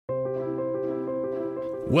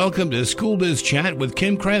Welcome to School Biz Chat with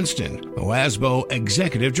Kim Cranston, OASBO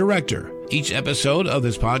Executive Director. Each episode of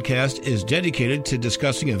this podcast is dedicated to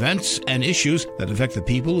discussing events and issues that affect the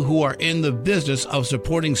people who are in the business of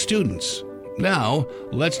supporting students. Now,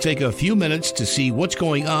 let's take a few minutes to see what's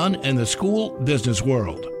going on in the school business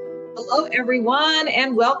world. Hello, everyone,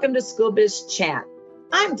 and welcome to School Biz Chat.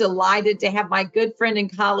 I'm delighted to have my good friend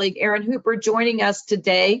and colleague, Aaron Hooper, joining us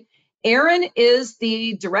today. Aaron is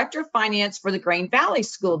the Director of Finance for the Grain Valley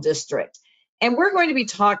School District, and we're going to be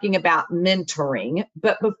talking about mentoring.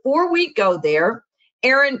 But before we go there,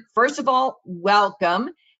 Aaron, first of all, welcome.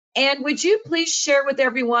 And would you please share with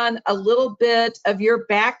everyone a little bit of your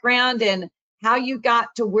background and how you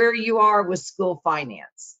got to where you are with school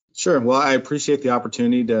finance? Sure. Well, I appreciate the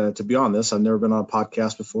opportunity to be on this. I've never been on a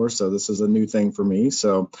podcast before, so this is a new thing for me.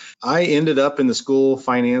 So I ended up in the school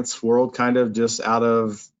finance world kind of just out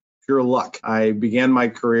of pure luck. I began my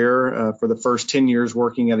career for the first 10 years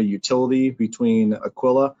working at a utility between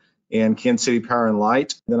Aquila and Kansas City Power and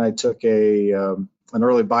Light. Then I took an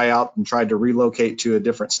early buyout and tried to relocate to a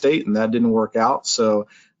different state, and that didn't work out. So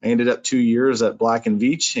I ended up 2 years at Black &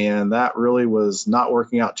 Veatch, and that really was not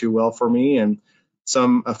working out too well for me. And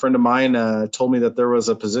a friend of mine told me that there was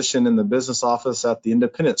a position in the business office at the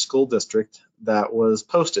independent school district that was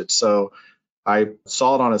posted. So I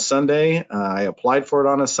saw it on a Sunday. I applied for it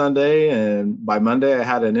on a Sunday, and by Monday I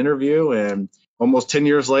had an interview, and almost 10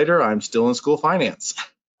 years later, I'm still in school finance.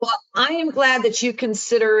 Well, I am glad that you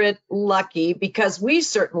consider it lucky, because we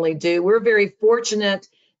certainly do. We're very fortunate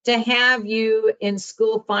to have you in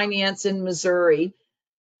school finance in Missouri.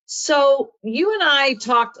 So you and I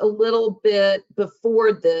talked a little bit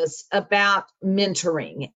before this about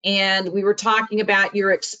mentoring, and we were talking about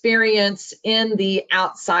your experience in the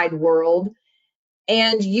outside world.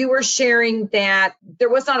 And you were sharing that there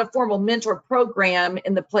was not a formal mentor program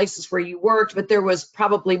in the places where you worked, but there was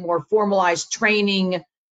probably more formalized training,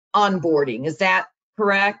 onboarding. Is that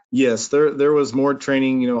correct? Yes, there was more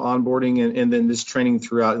training, onboarding, and then just training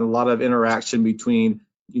throughout, and a lot of interaction between,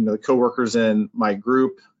 the coworkers in my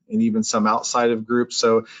group and even some outside of groups.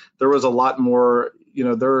 So there was a lot more,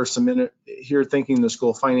 there are some here thinking the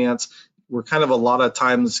school finance, we're kind of a lot of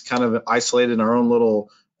times kind of isolated in our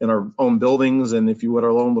own buildings, and if you would, our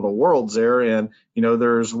own little worlds there. And,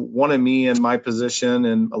 there's one of me in my position,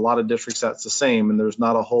 and a lot of districts that's the same. And there's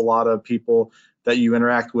not a whole lot of people that you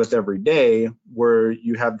interact with every day where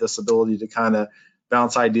you have this ability to kind of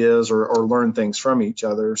bounce ideas or learn things from each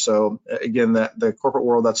other. So again, the corporate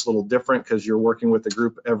world, that's a little different because you're working with the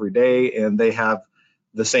group every day, and they have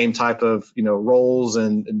the same type of roles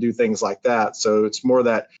and do things like that. So it's more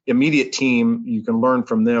that immediate team, you can learn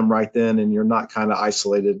from them right then, and you're not kind of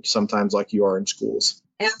isolated sometimes like you are in schools.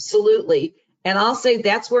 Absolutely. And I'll say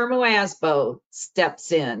that's where MOASBO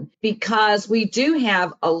steps in, because we do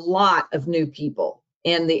have a lot of new people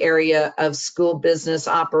in the area of school business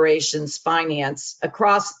operations, finance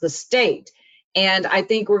across the state. And I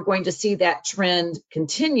think we're going to see that trend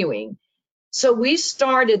continuing. So we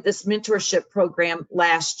started this mentorship program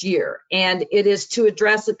last year, and it is to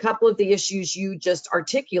address a couple of the issues you just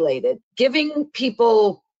articulated, giving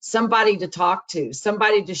people somebody to talk to,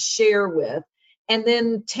 somebody to share with, and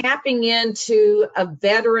then tapping into a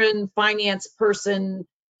veteran finance person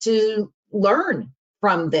to learn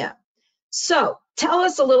from them. So tell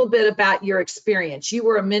us a little bit about your experience. You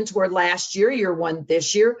were a mentor last year, you're one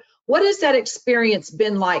this year. What has that experience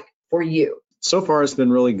been like for you? So far, it's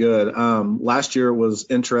been really good. Last year was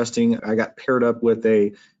interesting. I got paired up with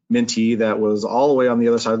a mentee that was all the way on the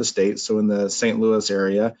other side of the state, so in the St. Louis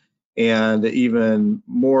area. And even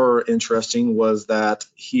more interesting was that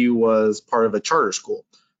he was part of a charter school.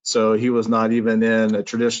 So he was not even in a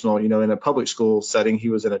traditional, in a public school setting. He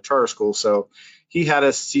was in a charter school. So he had a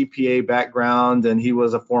CPA background, and he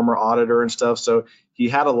was a former auditor and stuff. So he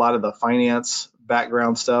had a lot of the finance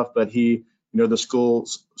background stuff, but the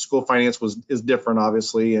school finance is different,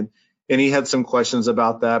 obviously, and he had some questions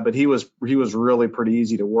about that, but he was really pretty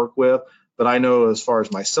easy to work with. But I know as far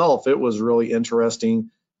as myself, it was really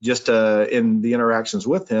interesting just in the interactions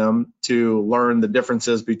with him to learn the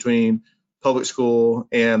differences between public school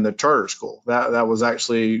and the charter school. That was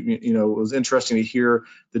actually, it was interesting to hear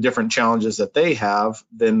the different challenges that they have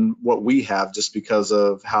than what we have, just because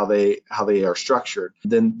of how they are structured.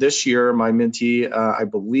 Then this year, my mentee, I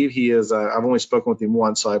believe he is, I've only spoken with him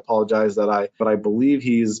once, so I apologize but I believe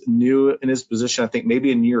he's new in his position, I think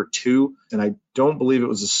maybe in year 2, and I don't believe it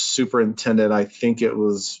was a superintendent. I think it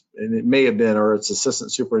was, and it may have been, or it's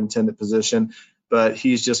assistant superintendent position. but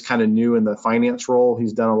he's just kind of new in the finance role.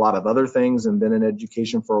 He's done a lot of other things and been in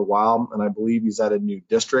education for a while, and I believe he's at a new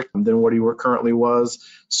district than what he currently was.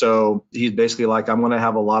 So he's basically like, I'm going to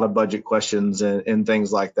have a lot of budget questions and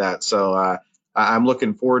things like that. So I'm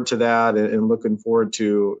looking forward to that, and looking forward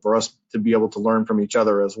for us to be able to learn from each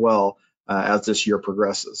other as well as this year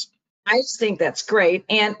progresses. I just think that's great.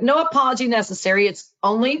 And no apology necessary. It's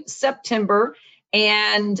only September.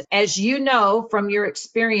 And as you know from your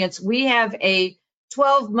experience, we have a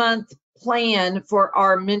 12-month plan for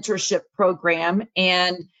our mentorship program.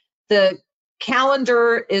 And the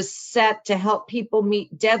calendar is set to help people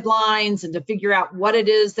meet deadlines and to figure out what it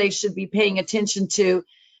is they should be paying attention to.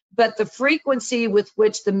 But the frequency with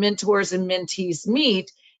which the mentors and mentees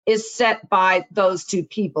meet is set by those two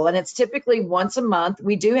people. And it's typically once a month.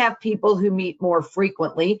 We do have people who meet more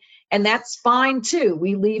frequently, and that's fine too.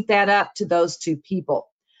 We leave that up to those two people.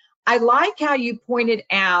 I like how you pointed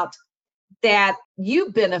out that you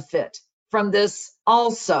benefit from this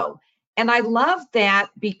also. And I love that,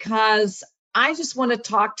 because I just want to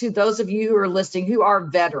talk to those of you who are listening who are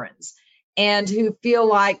veterans and who feel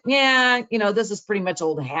like, yeah, this is pretty much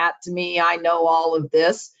old hat to me. I know all of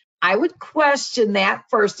this. I would question that,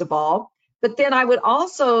 first of all, but then I would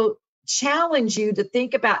also challenge you to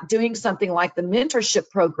think about doing something like the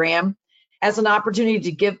mentorship program as an opportunity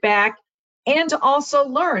to give back and to also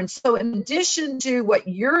learn. So in addition to what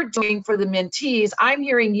you're doing for the mentees, I'm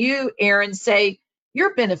hearing you, Aaron, say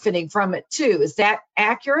you're benefiting from it too. Is that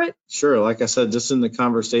accurate? Sure. Like I said, just in the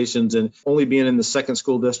conversations and only being in the second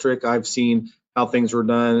school district, I've seen how things were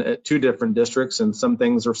done at two different districts, and some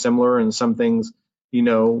things are similar and some things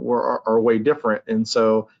are way different. And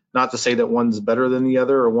so, not to say that one's better than the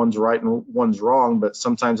other or one's right and one's wrong, but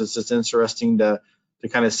sometimes it's just interesting to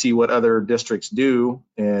kind of see what other districts do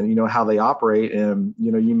and, how they operate. And,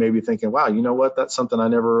 you may be thinking, wow, what, that's something I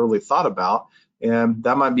never really thought about. And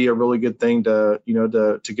that might be a really good thing to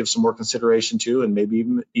give some more consideration to, and maybe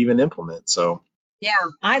even implement. So, yeah,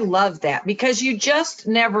 I love that, because you just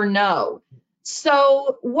never know.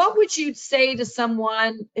 So what would you say to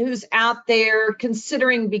someone who's out there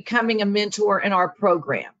considering becoming a mentor in our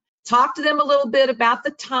program? Talk to them a little bit about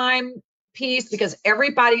the time piece, because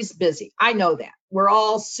everybody's busy. I know that. We're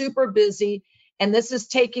all super busy, and this is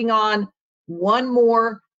taking on one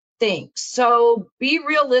more thing. So be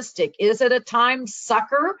realistic. Is it a time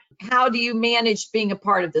sucker? How do you manage being a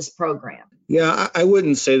part of this program? Yeah, I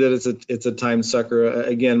wouldn't say that it's a time sucker.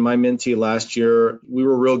 Again, my mentee last year, we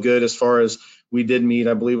were real good as far as we did meet.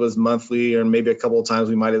 I believe it was monthly, or maybe a couple of times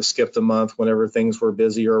we might have skipped a month whenever things were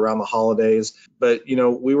busy or around the holidays. But,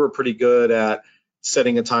 we were pretty good at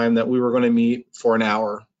setting a time that we were going to meet for an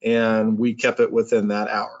hour, and we kept it within that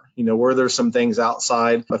hour. Where there's some things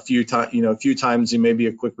outside, a few times you maybe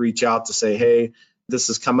a quick reach out to say, hey, this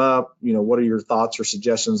has come up, what are your thoughts or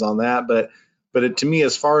suggestions on that? But to me,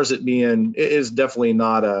 as far as it is definitely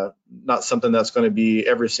not something that's going to be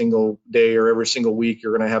every single day or every single week.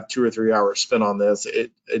 You're going to have 2 or 3 hours spent on this.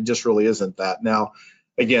 It just really isn't that. Now,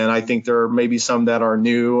 again, I think there may be some that are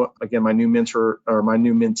new. Again, my new mentor or my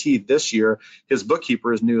new mentee this year, his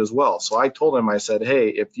bookkeeper is new as well. So I told him, I said, hey,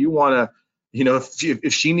 if you want to,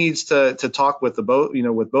 if she needs to talk with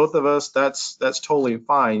with both of us, that's totally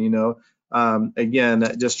fine.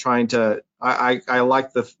 Again, just trying to, I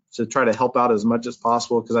like to try to help out as much as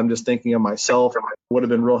possible, because I'm just thinking of myself. It would have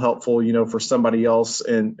been real helpful, for somebody else.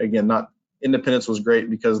 And again, independence was great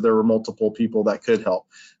because there were multiple people that could help.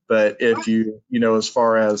 But if as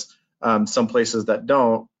far as some places that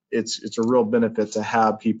don't, it's a real benefit to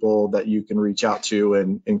have people that you can reach out to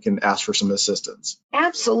and can ask for some assistance.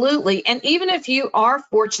 Absolutely. And even if you are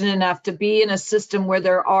fortunate enough to be in a system where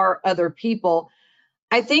there are other people,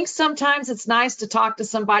 I think sometimes it's nice to talk to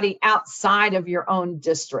somebody outside of your own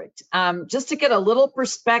district, just to get a little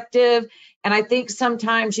perspective. And I think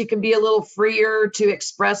sometimes you can be a little freer to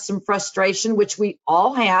express some frustration, which we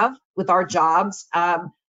all have with our jobs.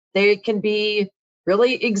 They can be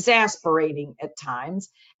really exasperating at times.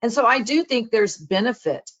 And so I do think there's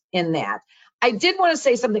benefit in that. I did want to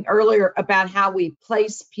say something earlier about how we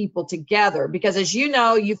place people together, because as you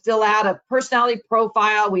know, you fill out a personality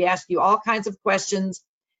profile. We ask you all kinds of questions,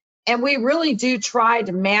 and we really do try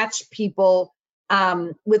to match people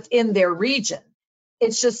within their region.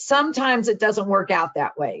 It's just sometimes it doesn't work out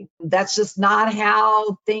that way. That's just not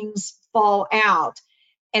how things fall out.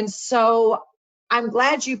 And so I'm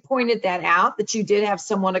glad you pointed that out, that you did have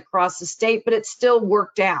someone across the state, but it still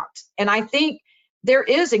worked out. And I think there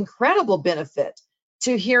is incredible benefit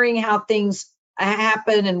to hearing how things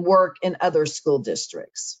happen and work in other school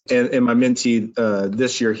districts. And my mentee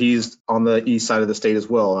this year, he's on the east side of the state as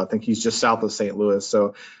well. I think he's just south of St. Louis.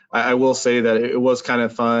 So I will say that it was kind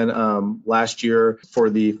of fun. Last year for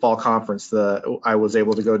the fall conference, I was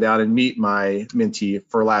able to go down and meet my mentee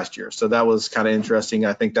for last year. So that was kind of interesting.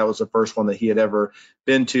 I think that was the first one that he had ever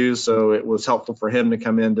been to. So it was helpful for him to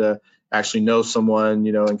come in to actually know someone,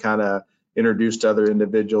 and kind of introduce to other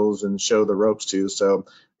individuals and show the ropes to. So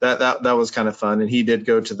that was kind of fun. And he did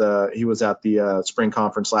go to he was at the spring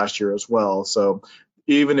conference last year as well. So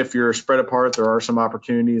even if you're spread apart, there are some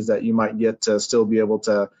opportunities that you might get to still be able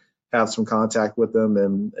to have some contact with them.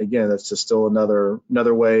 And again, that's just still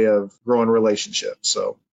another way of growing relationships.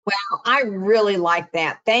 So. Wow, I really like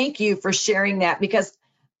that. Thank you for sharing that, because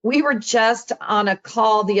we were just on a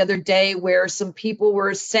call the other day where some people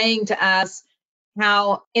were saying to us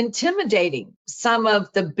how intimidating some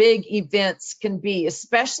of the big events can be,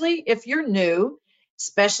 especially if you're new,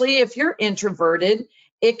 especially if you're introverted.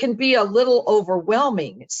 It can be a little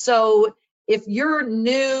overwhelming. So if you're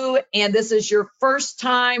new and this is your first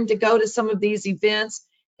time to go to some of these events,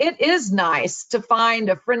 it is nice to find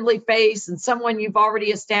a friendly face and someone you've already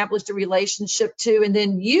established a relationship to. And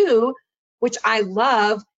then you, which I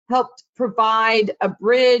love, helped provide a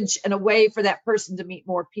bridge and a way for that person to meet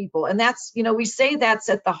more people. And that's, we say that's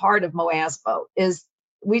at the heart of MOASBO, is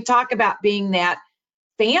we talk about being that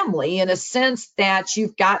family in a sense that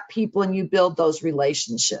you've got people and you build those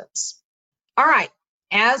relationships. All right.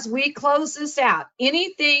 As we close this out,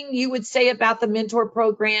 anything you would say about the mentor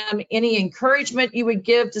program, any encouragement you would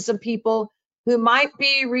give to some people who might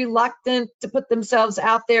be reluctant to put themselves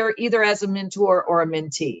out there either as a mentor or a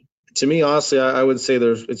mentee? To me, honestly, I would say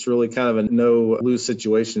it's really kind of a no-lose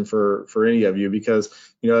situation for any of you, because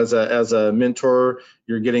as a mentor,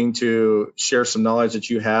 you're getting to share some knowledge that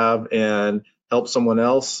you have and help someone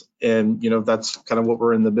else. And that's kind of what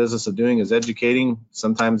we're in the business of doing, is educating.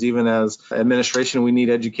 Sometimes even as administration, we need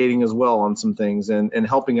educating as well on some things, and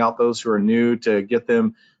helping out those who are new to get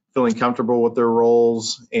them feeling comfortable with their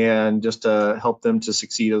roles and just to help them to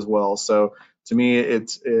succeed as well. So to me,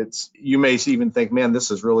 it's you may even think, man,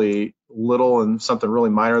 this is really little and something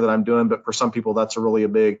really minor that I'm doing, but for some people, that's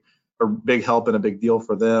a big help and a big deal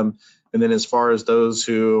for them. And then as far as those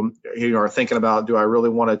who are thinking about, do I really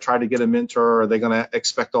want to try to get a mentor? Or are they going to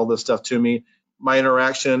expect all this stuff to me? My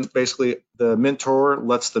interaction, basically, the mentor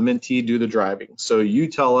lets the mentee do the driving. So you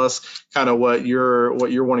tell us kind of what you're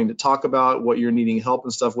wanting to talk about, what you're needing help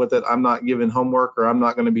and stuff with it. I'm not giving homework, or I'm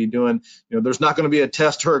not going to be doing, there's not going to be a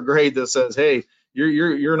test or a grade that says, hey,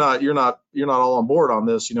 you're not all on board on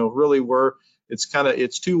this. Really,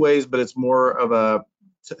 it's two ways, but it's more of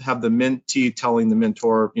have the mentee telling the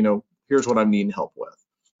mentor, here's what I'm needing help with.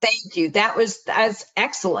 Thank you. That's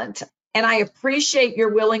excellent. And I appreciate your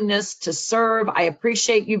willingness to serve. I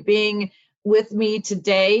appreciate you being with me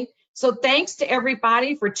today. So thanks to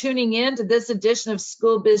everybody for tuning in to this edition of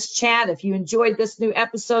School Biz Chat. If you enjoyed this new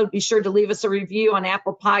episode, be sure to leave us a review on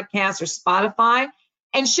Apple Podcasts or Spotify,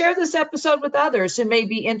 and share this episode with others who may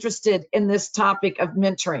be interested in this topic of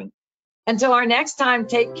mentoring. Until our next time,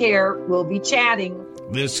 take care. We'll be chatting.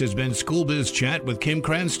 This has been School Biz Chat with Kim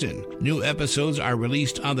Cranston. New episodes are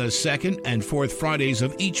released on the second and fourth Fridays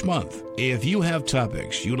of each month. If you have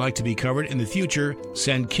topics you'd like to be covered in the future,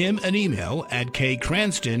 send Kim an email at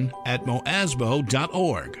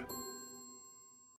kcranston@moasbo.org.